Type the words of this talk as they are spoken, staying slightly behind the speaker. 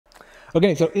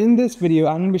Okay, so in this video,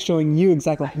 I'm going to be showing you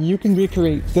exactly how you can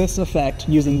recreate this effect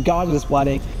using Gaussian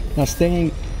splatting, now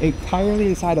staying entirely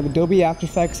inside of Adobe After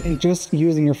Effects and just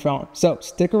using your phone. So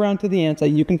stick around to the end so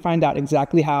you can find out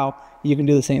exactly how you can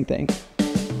do the same thing.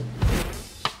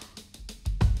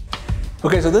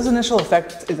 Okay, so this initial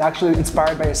effect is actually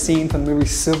inspired by a scene from the movie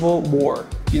Civil War,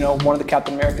 one of the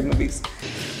Captain America movies.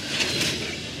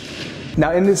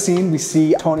 Now in this scene, we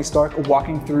see Tony Stark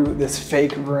walking through this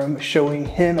fake room, showing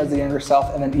him as the younger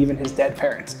self and then even his dead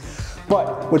parents.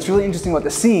 But what's really interesting about the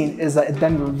scene is that it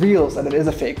then reveals that it is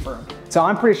a fake room. So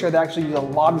I'm pretty sure they actually use a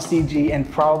lot of CG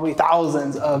and probably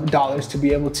thousands of dollars to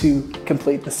be able to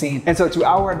complete the scene. And so to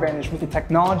our advantage with the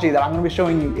technology that I'm going to be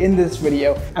showing you in this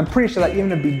video, I'm pretty sure that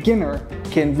even a beginner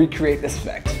can recreate this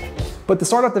effect. But to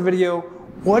start off the video,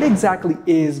 what exactly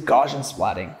is Gaussian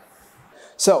splatting?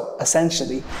 So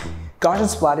essentially,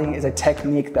 Gaussian splatting is a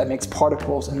technique that makes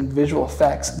particles and visual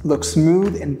effects look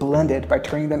smooth and blended by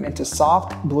turning them into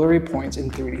soft, blurry points in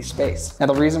 3D space. Now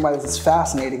the reason why this is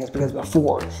fascinating is because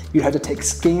before, you'd have to take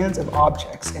scans of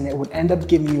objects and it would end up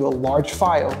giving you a large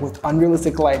file with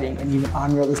unrealistic lighting and even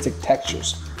unrealistic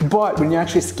textures. But when you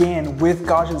actually scan with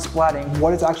Gaussian splatting,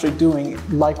 what it's actually doing,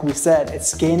 like we said, it's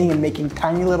scanning and making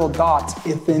tiny little dots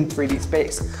within 3D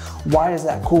space. Why is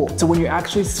that cool? So when you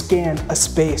actually scan a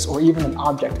space or even an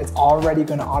object, it's already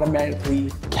going to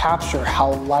automatically capture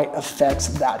how light affects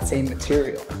that same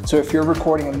material. So if you're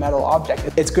recording a metal object,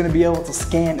 it's going to be able to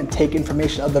scan and take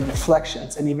information of the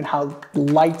reflections and even how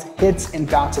light hits and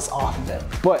bounces off of it.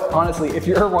 But honestly, if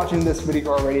you're watching this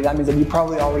video already, that means that you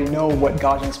probably already know what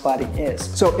Gaussian splatting is.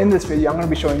 So in this video, I'm going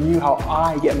to be showing you how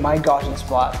I get my Gaussian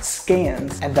splat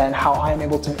scans and then how I'm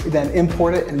able to then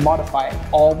import it and modify it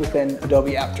all within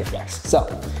Adobe After Effects. So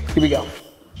here we go.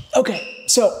 Okay,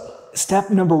 so step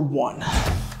number one.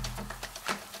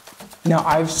 Now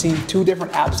I've seen two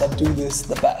different apps that do this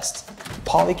the best.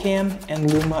 Polycam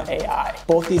and Luma AI.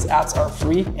 Both these apps are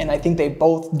free and I think they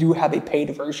both do have a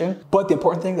paid version, but the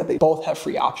important thing is that they both have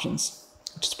free options,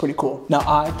 which is pretty cool. Now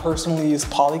I personally use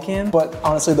Polycam, but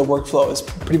honestly the workflow is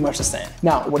pretty much the same.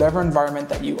 Now, whatever environment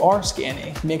that you are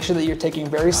scanning, make sure that you're taking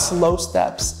very slow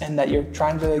steps and that you're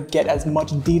trying to get as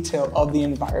much detail of the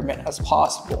environment as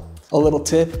possible. A little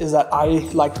tip is that I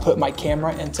like to put my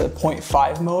camera into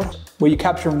 0.5 mode, where you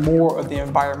capture more of the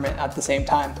environment at the same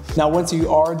time. Now, once you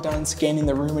are done scanning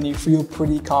the room and you feel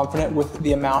pretty confident with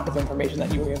the amount of information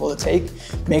that you were able to take,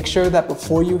 make sure that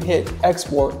before you hit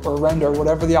export or render,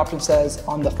 whatever the option says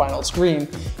on the final screen,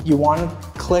 you want to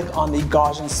click on the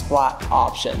Gaussian splat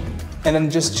option and then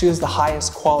just choose the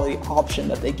highest quality option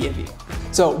that they give you.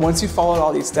 So once you followed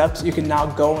all these steps, you can now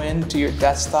go into your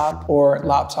desktop or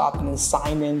laptop and then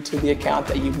sign into the account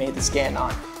that you made the scan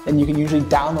on. And you can usually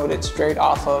download it straight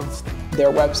off of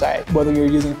their website, whether you're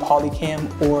using Polycam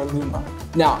or Luma.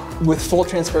 Now, with full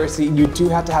transparency, you do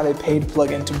have to have a paid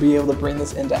plugin to be able to bring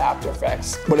this into After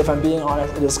Effects. But if I'm being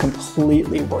honest, it is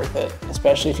completely worth it,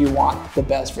 especially if you want the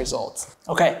best results.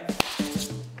 Okay,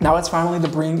 now it's finally to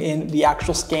bring in the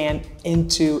actual scan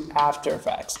into After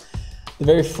Effects. The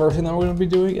very first thing that we're going to be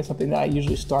doing is something that I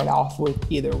usually start off with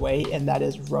either way, and that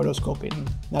is rotoscoping.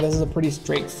 Now this is a pretty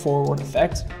straightforward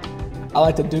effect. I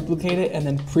like to duplicate it and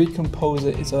then pre-compose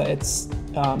it so that it's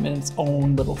in its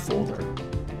own little folder.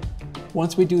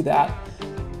 Once we do that,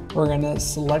 we're going to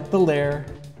select the layer,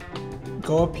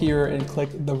 go up here and click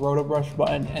the roto brush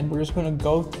button, and we're just going to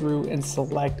go through and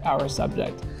select our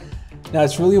subject. Now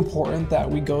it's really important that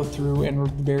we go through and we're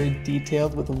very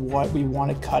detailed with what we want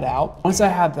to cut out. Once I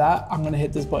have that, I'm going to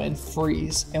hit this button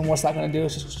freeze. And what's that going to do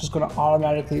is it's just going to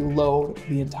automatically load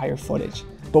the entire footage.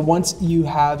 But once you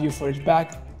have your footage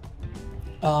back,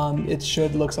 it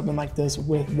should look something like this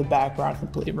with the background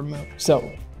completely removed.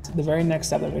 So the very next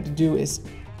step that we have to do is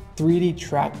 3D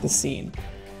track the scene.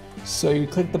 So you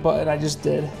click the button I just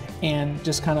did, and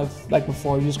just kind of like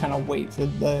before, you just kind of wait for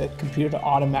the computer to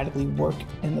automatically work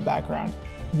in the background.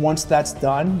 Once that's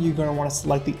done, you're going to want to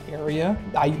select the area.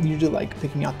 I usually like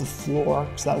picking out the floor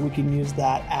so that we can use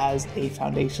that as a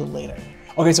foundation later.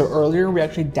 Okay, so earlier we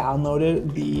actually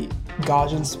downloaded the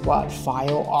Gaussian splat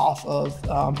file off of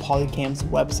Polycam's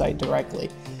website directly.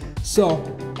 So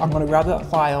I'm going to grab that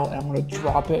file and I'm going to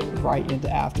drop it right into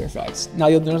After Effects. Now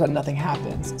you'll notice that nothing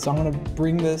happens. So I'm going to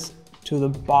bring this to the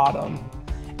bottom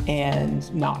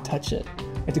and not touch it.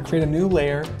 I have to create a new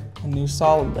layer, a new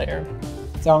solid layer.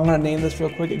 So I'm going to name this real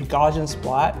quick Gaussian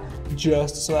Splat,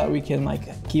 just so that we can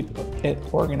keep it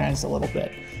organized a little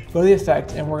bit. Go to the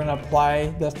effect and we're going to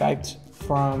apply the effect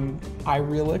from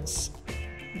iRealix,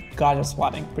 Gaussian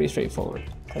Splatting, pretty straightforward.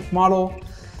 Click model,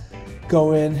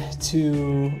 go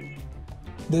into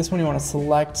this one, you want to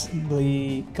select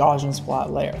the Gaussian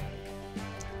splat layer.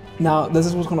 Now, this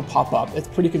is what's gonna pop up. It's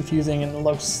pretty confusing and it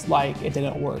looks like it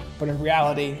didn't work, but in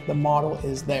reality, the model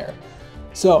is there.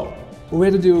 So what we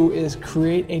have to do is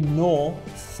create a null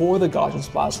for the Gaussian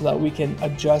splat so that we can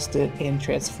adjust it and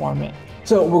transform it.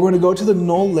 So we're going to go to the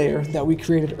null layer that we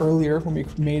created earlier when we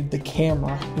made the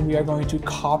camera, and we are going to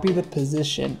copy the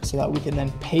position so that we can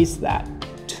then paste that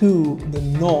to the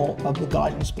null of the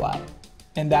Gaussian splat.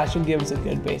 And that should give us a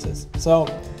good basis. So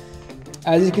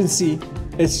as you can see,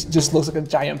 it just looks like a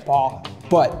giant ball,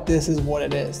 but this is what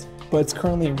it is. But it's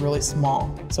currently really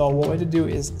small. So what we have to do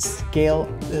is scale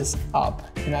this up.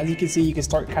 And as you can see, you can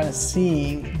start kind of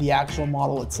seeing the actual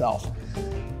model itself.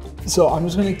 So I'm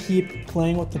just gonna keep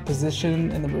playing with the position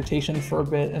and the rotation for a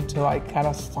bit until I kind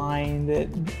of find it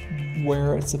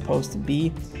where it's supposed to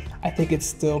be. I think it's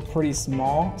still pretty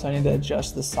small, so I need to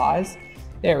adjust the size.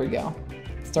 There we go.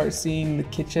 Start seeing the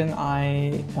kitchen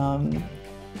I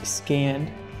scanned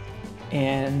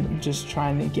and just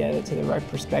trying to get it to the right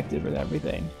perspective and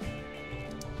everything.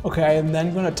 Okay, I am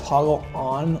then going to toggle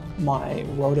on my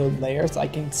roto layer so I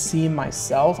can see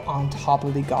myself on top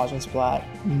of the Gaussian splat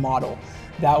model.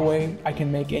 That way I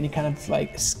can make any kind of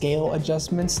like scale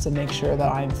adjustments to make sure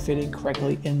that I'm fitting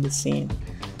correctly in the scene.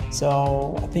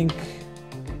 So I think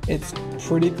it's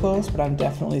pretty close, but I'm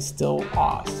definitely still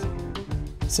off.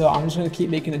 So I'm just going to keep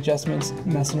making adjustments,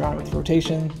 messing around with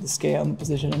rotation, the scale, and the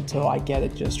position until I get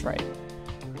it just right.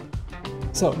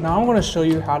 So now I'm going to show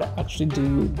you how to actually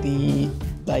do the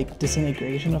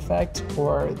disintegration effect,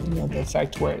 or the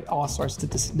effect where it all starts to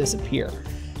disappear.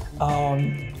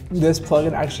 This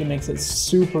plugin actually makes it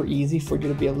super easy for you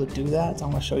to be able to do that. So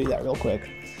I'm going to show you that real quick.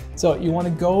 So you want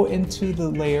to go into the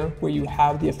layer where you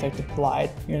have the effect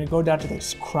applied. You're going to go down to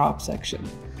this crop section.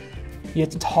 You have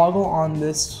to toggle on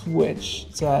this switch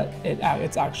so that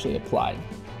it's actually applied.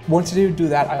 Once you do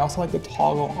that, I also like to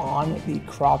toggle on the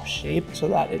crop shape so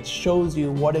that it shows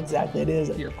you what exactly it is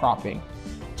that you're cropping,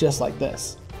 just like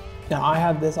this. Now I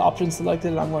have this option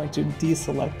selected and I'm going to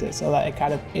deselect it so that it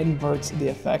kind of inverts the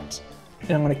effect.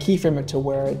 And I'm going to keyframe it to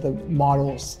where the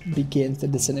model begins to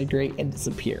disintegrate and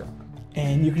disappear.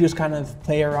 And you can just kind of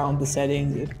play around the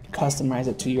settings and customize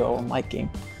it to your own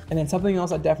liking. And then something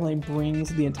else that definitely brings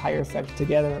the entire effect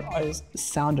together is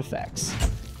sound effects.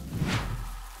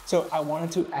 So I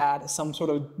wanted to add some sort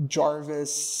of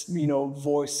Jarvis,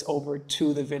 voice over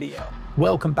to the video.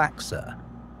 Welcome back, sir.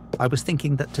 I was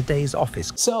thinking that today's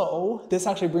office... So this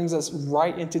actually brings us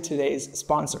right into today's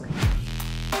sponsor.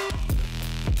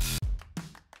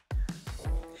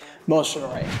 Motion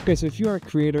array. Okay, so if you are a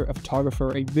creator, a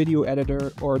photographer, a video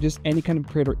editor, or just any kind of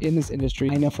creator in this industry,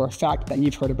 I know for a fact that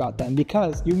you've heard about them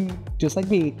because you, just like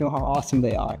me, know how awesome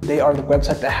they are. They are the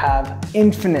website that have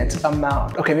infinite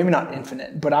amount, okay, maybe not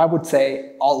infinite, but I would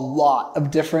say a lot of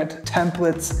different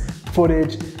templates,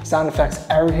 footage, sound effects,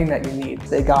 everything that you need.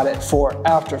 They got it for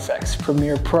After Effects,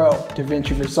 Premiere Pro,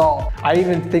 DaVinci Resolve. I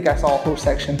even think I saw a whole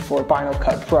section for Final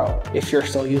Cut Pro, if you're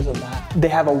still using that. They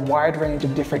have a wide range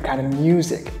of different kind of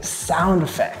music, sound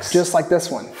effects, just like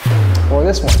this one,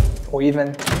 or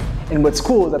even, and what's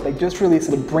cool is that they just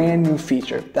released a brand new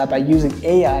feature that by using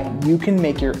AI, you can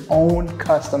make your own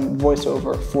custom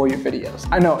voiceover for your videos.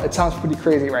 I know, it sounds pretty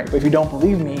crazy, right? But if you don't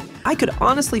believe me, I could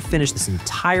honestly finish this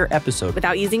entire episode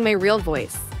without using my real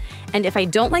voice. And if I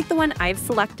don't like the one I've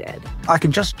selected, I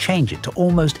can just change it to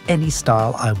almost any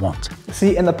style I want.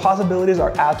 See, and the possibilities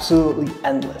are absolutely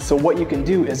endless. So what you can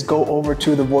do is go over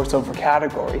to the voiceover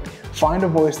category, find a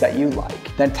voice that you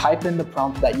like, then type in the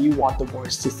prompt that you want the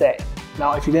voice to say.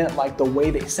 Now, if you didn't like the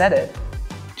way they said it,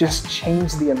 just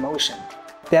change the emotion.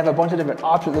 They have a bunch of different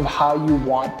options of how you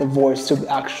want the voice to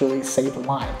actually say the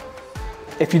line.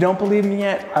 If you don't believe me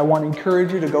yet, I want to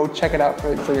encourage you to go check it out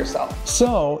for yourself.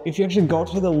 So if you actually go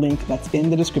to the link that's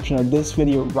in the description of this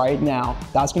video right now,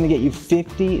 that's going to get you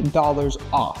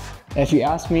 $50 off. And if you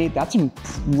ask me, that's a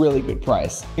really good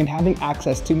price. And having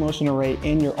access to Motion Array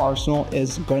in your arsenal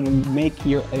is going to make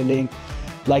your editing,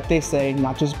 like they say,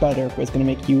 not just better, but it's going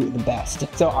to make you the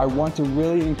best. So I want to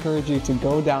really encourage you to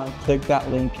go down, click that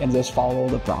link, and just follow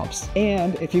the prompts.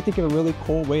 And if you think of a really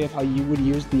cool way of how you would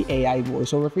use the AI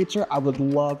voiceover feature, I would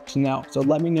love to know. So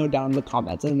let me know down in the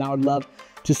comments, and I would love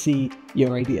to see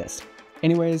your ideas.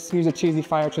 Anyways, here's a cheesy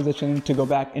fire transition to go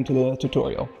back into the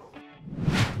tutorial.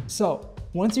 So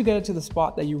once you get it to the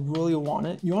spot that you really want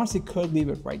it, you honestly could leave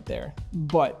it right there.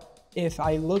 But if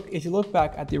you look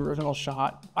back at the original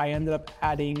shot, I ended up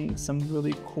adding some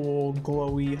really cool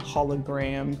glowy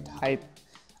hologram type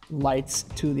lights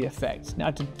to the effect.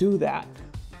 Now to do that,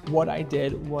 what I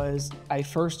did was I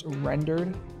first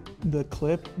rendered the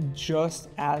clip just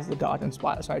as the Gaussian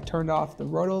splat. So I turned off the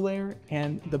roto layer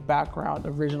and the background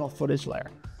original footage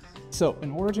layer. So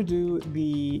in order to do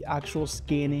the actual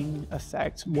scanning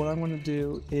effect, what I'm going to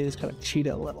do is kind of cheat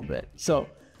it a little bit. So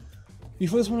you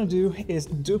first want to do is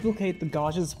duplicate the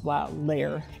Gaussian splat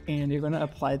layer, and you're going to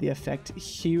apply the effect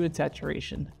hue and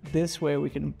saturation. This way we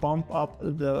can bump up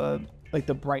the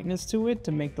brightness to it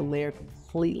to make the layer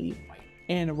completely white.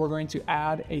 And we're going to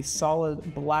add a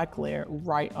solid black layer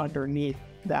right underneath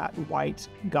that white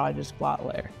Gaussian splat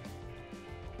layer.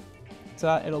 So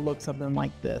that it'll look something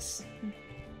like this.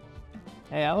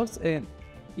 And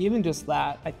even just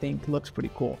that, I think, looks pretty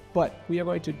cool. But we are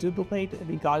going to duplicate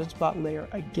the Gaussian splat layer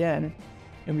again,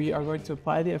 and we are going to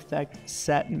apply the effect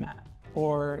set matte,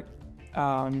 or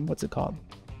what's it called?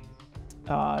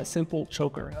 Simple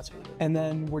choker. That's what it is. And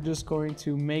then we're just going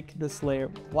to make this layer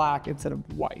black instead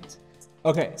of white.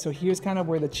 Okay, so here's kind of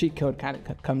where the cheat code kind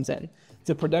of comes in.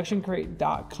 So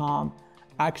productioncrate.com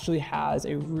actually has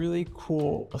a really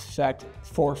cool effect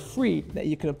for free that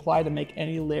you can apply to make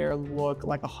any layer look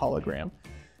like a hologram.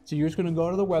 So you're just going to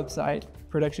go to the website,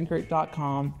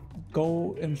 productioncrate.com,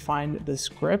 go and find the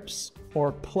scripts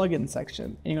or plugin section,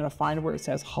 and you're going to find where it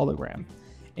says hologram.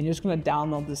 And you're just going to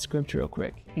download the script real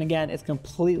quick. And again, it's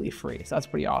completely free, so that's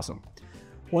pretty awesome.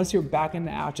 Once you're back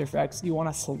into After Effects, you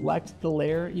want to select the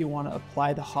layer you want to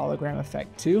apply the hologram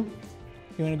effect to.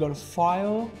 You're going to go to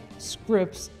File,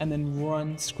 Scripts, and then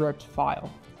Run Script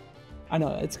File. I know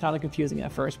it's kind of confusing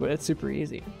at first, but it's super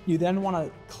easy. You then want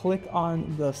to click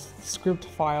on the script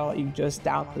file you just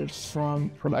downloaded from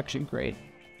Production Crate.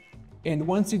 And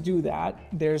once you do that,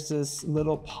 there's this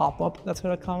little pop-up that's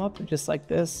going to come up just like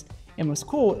this. And what's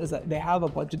cool is that they have a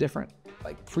bunch of different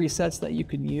presets that you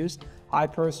can use. I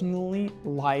personally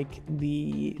like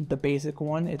the basic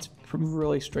one. It's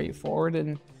really straightforward,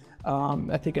 and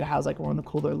I think it has one of the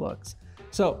cooler looks.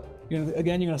 So you're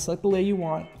gonna select the layer you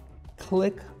want,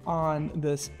 click on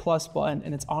this plus button,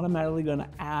 and it's automatically gonna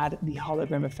add the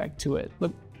hologram effect to it.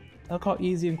 Look how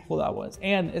easy and cool that was,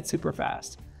 and it's super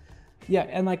fast. Yeah,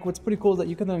 and what's pretty cool is that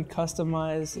you can then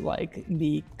customize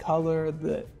the color,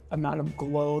 the amount of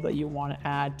glow that you want to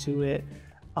add to it.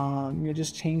 You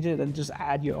just change it and just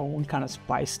add your own kind of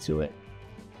spice to it.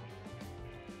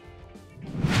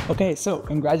 Okay, so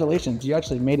congratulations, you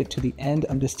actually made it to the end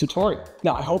of this tutorial.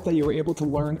 Now, I hope that you were able to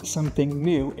learn something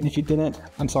new, and if you didn't,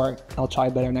 I'm sorry, I'll try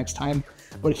better next time.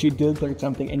 But if you did learn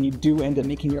something and you do end up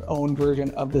making your own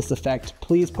version of this effect,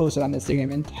 please post it on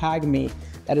Instagram and tag me.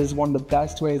 That is one of the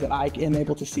best ways that I am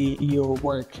able to see your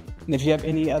work. And if you have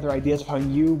any other ideas of how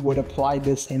you would apply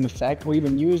this same effect or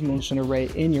even use motion array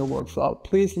in your workflow,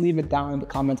 please leave it down in the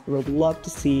comments. We would love to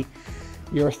see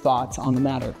your thoughts on the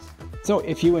matter. So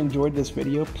if you enjoyed this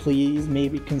video, please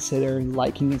maybe consider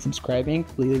liking and subscribing,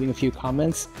 leaving a few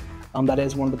comments. That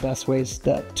is one of the best ways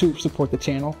to support the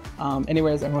channel.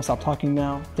 Anyways, I'm gonna stop talking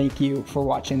now. Thank you for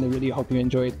watching the video. Hope you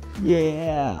enjoyed.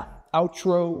 Yeah,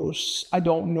 outros. I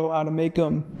don't know how to make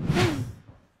them.